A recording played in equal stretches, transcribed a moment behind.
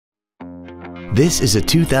This is a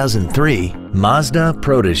 2003 Mazda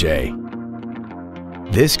Protege.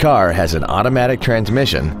 This car has an automatic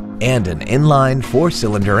transmission and an inline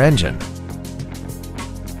 4-cylinder engine.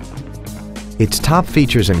 Its top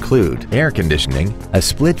features include air conditioning, a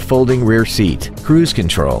split folding rear seat, cruise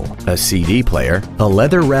control, a CD player, a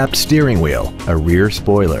leather-wrapped steering wheel, a rear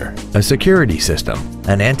spoiler, a security system,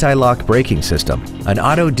 an anti-lock braking system, an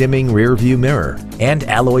auto-dimming rear-view mirror, and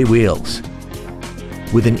alloy wheels.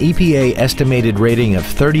 With an EPA estimated rating of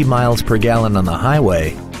 30 miles per gallon on the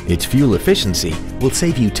highway, its fuel efficiency will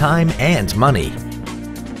save you time and money.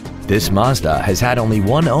 This Mazda has had only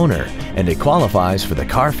one owner and it qualifies for the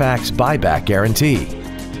Carfax buyback guarantee.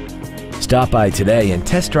 Stop by today and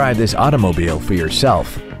test drive this automobile for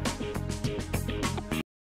yourself.